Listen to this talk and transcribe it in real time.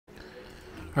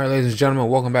Alright, ladies and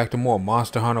gentlemen, welcome back to more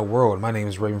Monster Hunter World. My name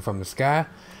is Raven from the Sky.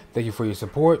 Thank you for your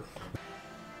support.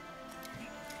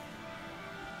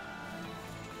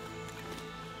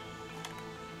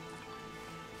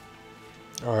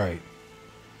 Alright.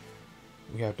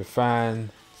 We have to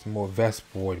find some more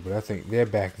Vespoid, but I think they're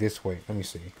back this way. Let me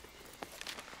see.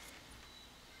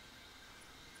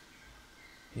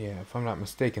 Yeah, if I'm not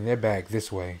mistaken, they're back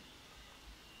this way.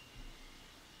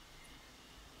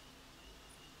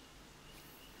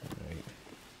 Alright.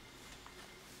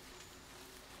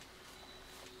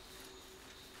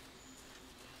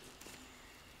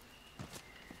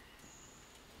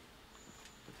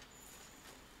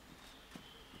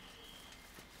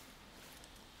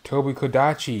 Tobi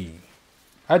Kodachi.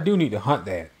 I do need to hunt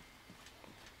that.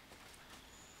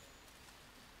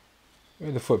 Where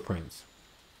are the footprints?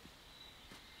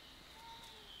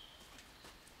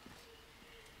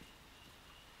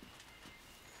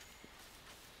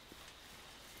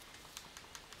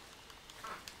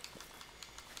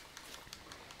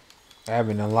 I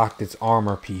haven't unlocked its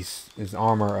armor piece, its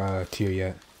armor tier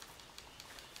yet.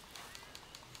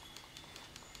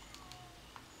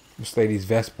 Let's slay these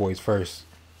Vespoids first.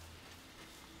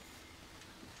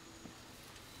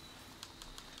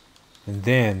 And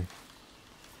then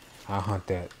I'll hunt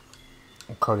that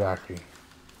Kodachi.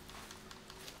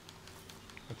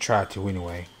 I try to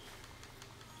anyway.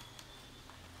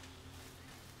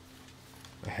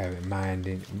 I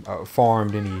haven't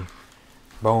farmed any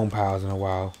bone piles in a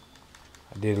while.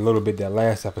 I did a little bit that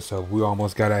last episode. We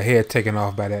almost got our head taken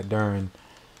off by that darn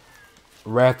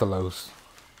Rathalos.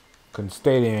 Couldn't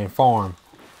stay there and farm.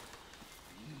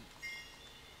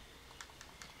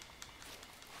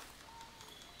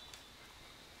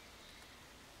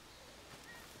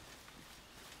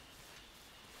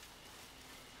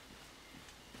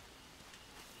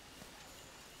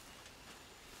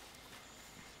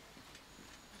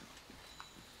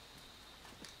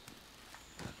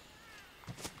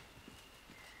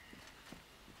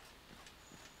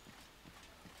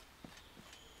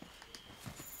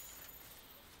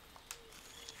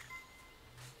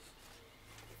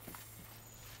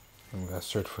 And we gotta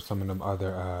search for some of them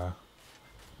other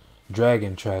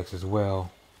dragon tracks as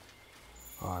well.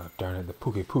 Oh, darn it, the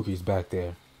Puke's back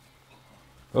there.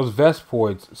 Those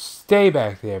Vespoids stay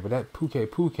back there, but that Puke. I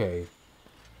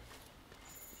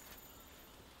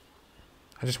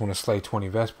just want to slay 20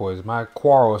 Vespoids. My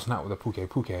quarrel is not with the Puke.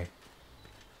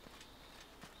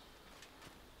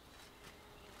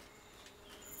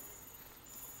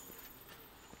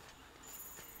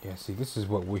 Yeah, see, this is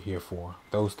what we're here for.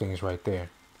 Those things right there.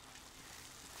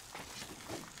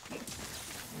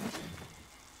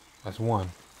 That's one.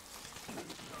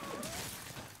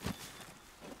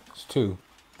 That's two.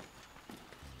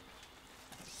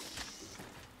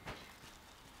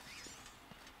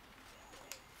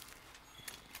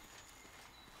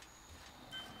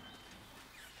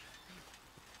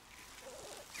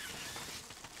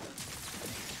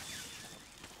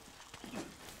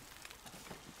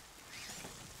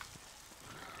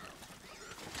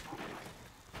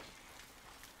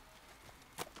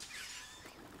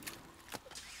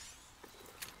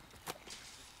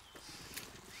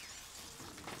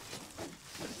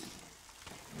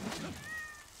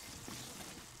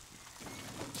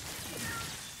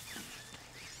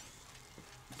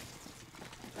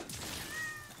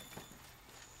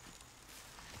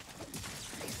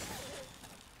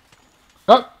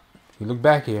 Oh! He looked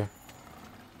back here.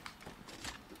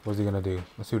 What's he gonna do?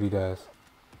 Let's see what he does.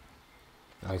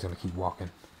 Now he's gonna keep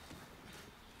walking.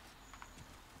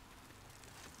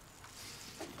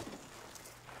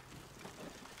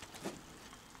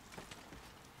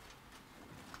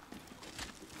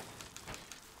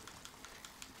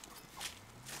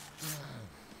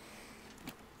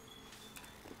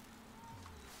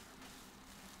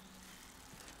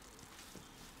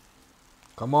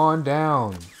 Come on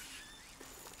down.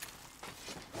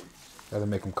 That'll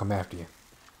make him come after you.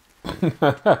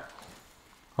 Hold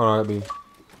on,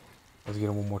 let's get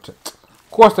him one more time.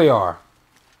 Of course they are.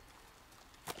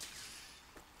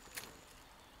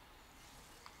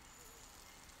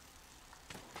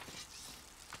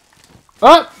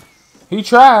 Oh! He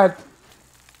tried.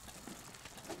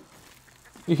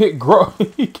 He hit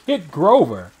he hit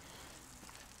Grover.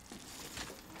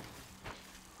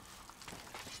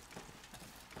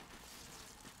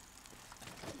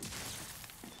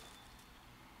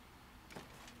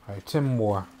 Alright, 10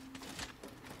 more.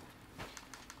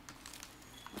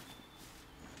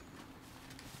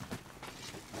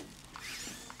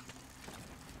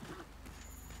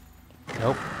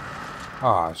 Nope.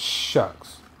 Ah,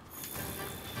 shucks.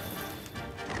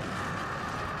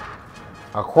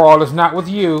 Our quarrel is not with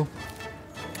you.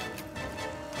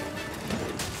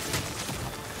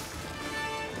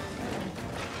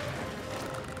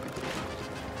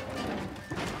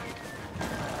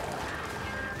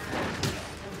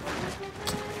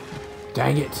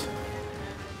 Dang it.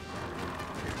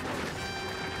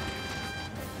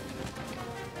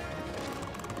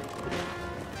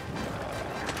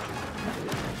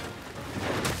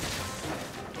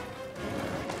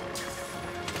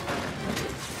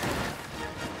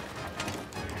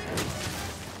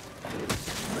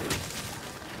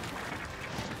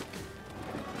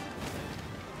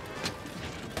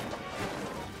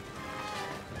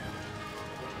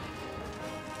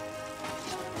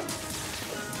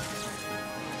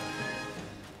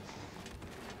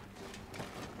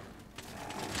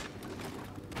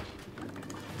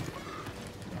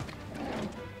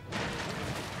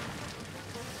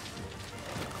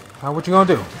 What you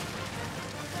gonna do?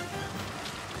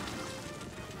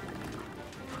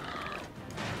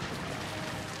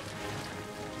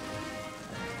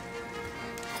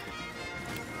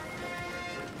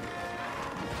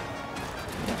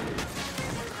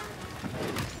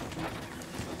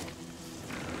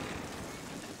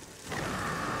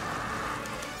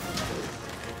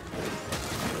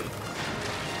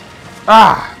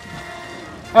 Ah!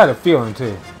 I had a feeling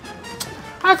too.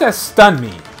 How'd that stun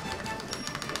me?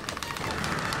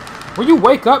 Will you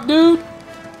wake up, dude?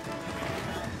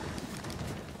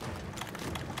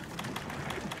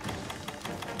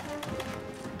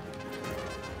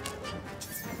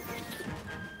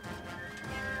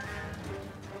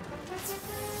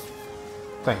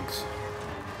 Thanks.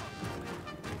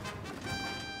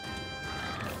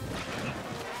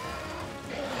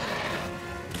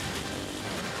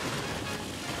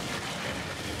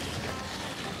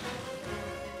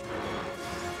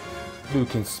 Dude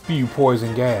can spew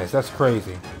poison gas. That's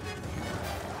crazy.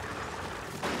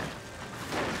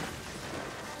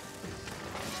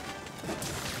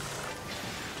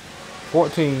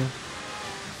 $14,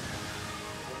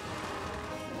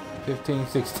 $15,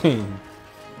 $16,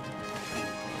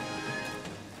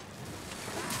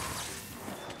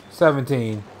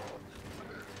 $17.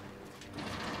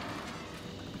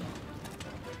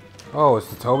 Oh, it's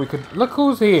the Toby. Look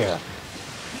who's here.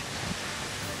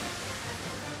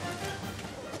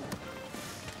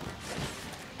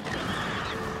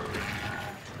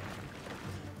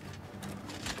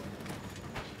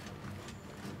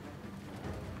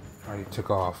 Already took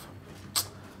off.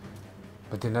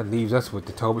 But then that leaves us with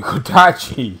the Toby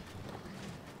Kodachi.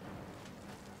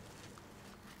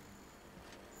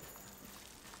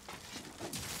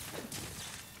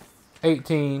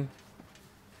 $18.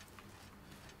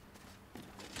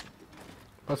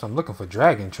 Plus I'm looking for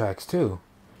dragon tracks too.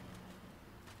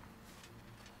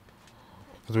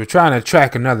 Because we're trying to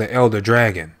track another Elder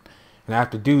Dragon. And I have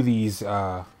to do these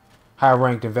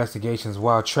high-ranked investigations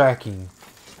while tracking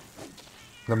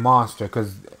the monster,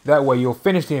 because that way you'll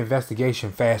finish the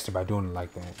investigation faster by doing it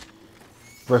like that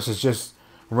versus just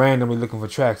randomly looking for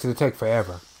tracks. It'll take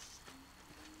forever.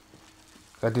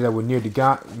 I did that with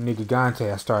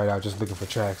Nigigante. I started out just looking for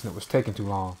tracks and it was taking too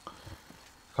long.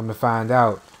 Come to find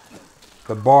out,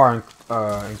 the bar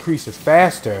increases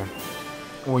faster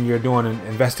when you're doing an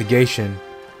investigation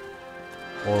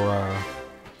or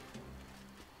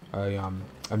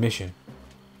a mission.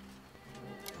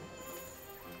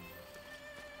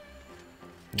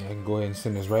 Yeah, I can go ahead and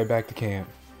send this right back to camp.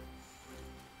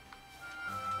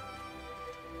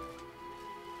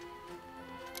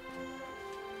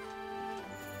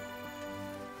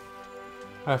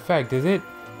 Matter of fact, is it?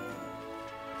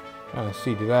 Trying to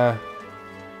see, did I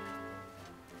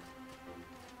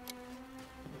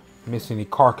miss any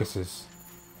carcasses?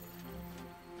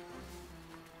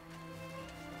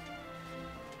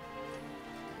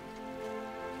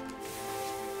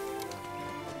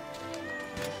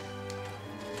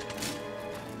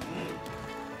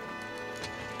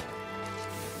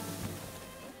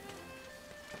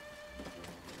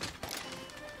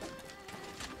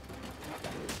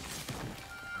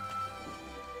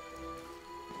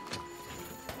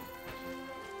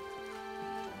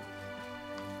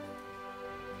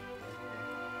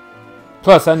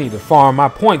 Plus, I need to farm my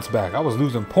points back. I was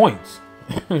losing points.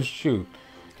 Shoot.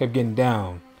 Kept getting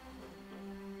down.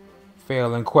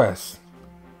 Failing quests.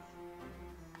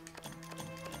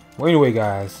 Well, anyway,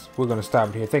 guys, we're going to stop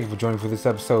it here. Thank you for joining for this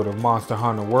episode of Monster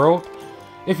Hunter World.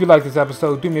 If you like this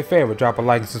episode, do me a favor. Drop a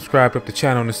like and subscribe to help the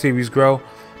channel and the series grow.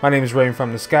 My name is Raven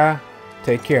from the Sky.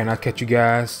 Take care, and I'll catch you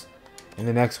guys in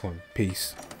the next one.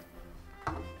 Peace.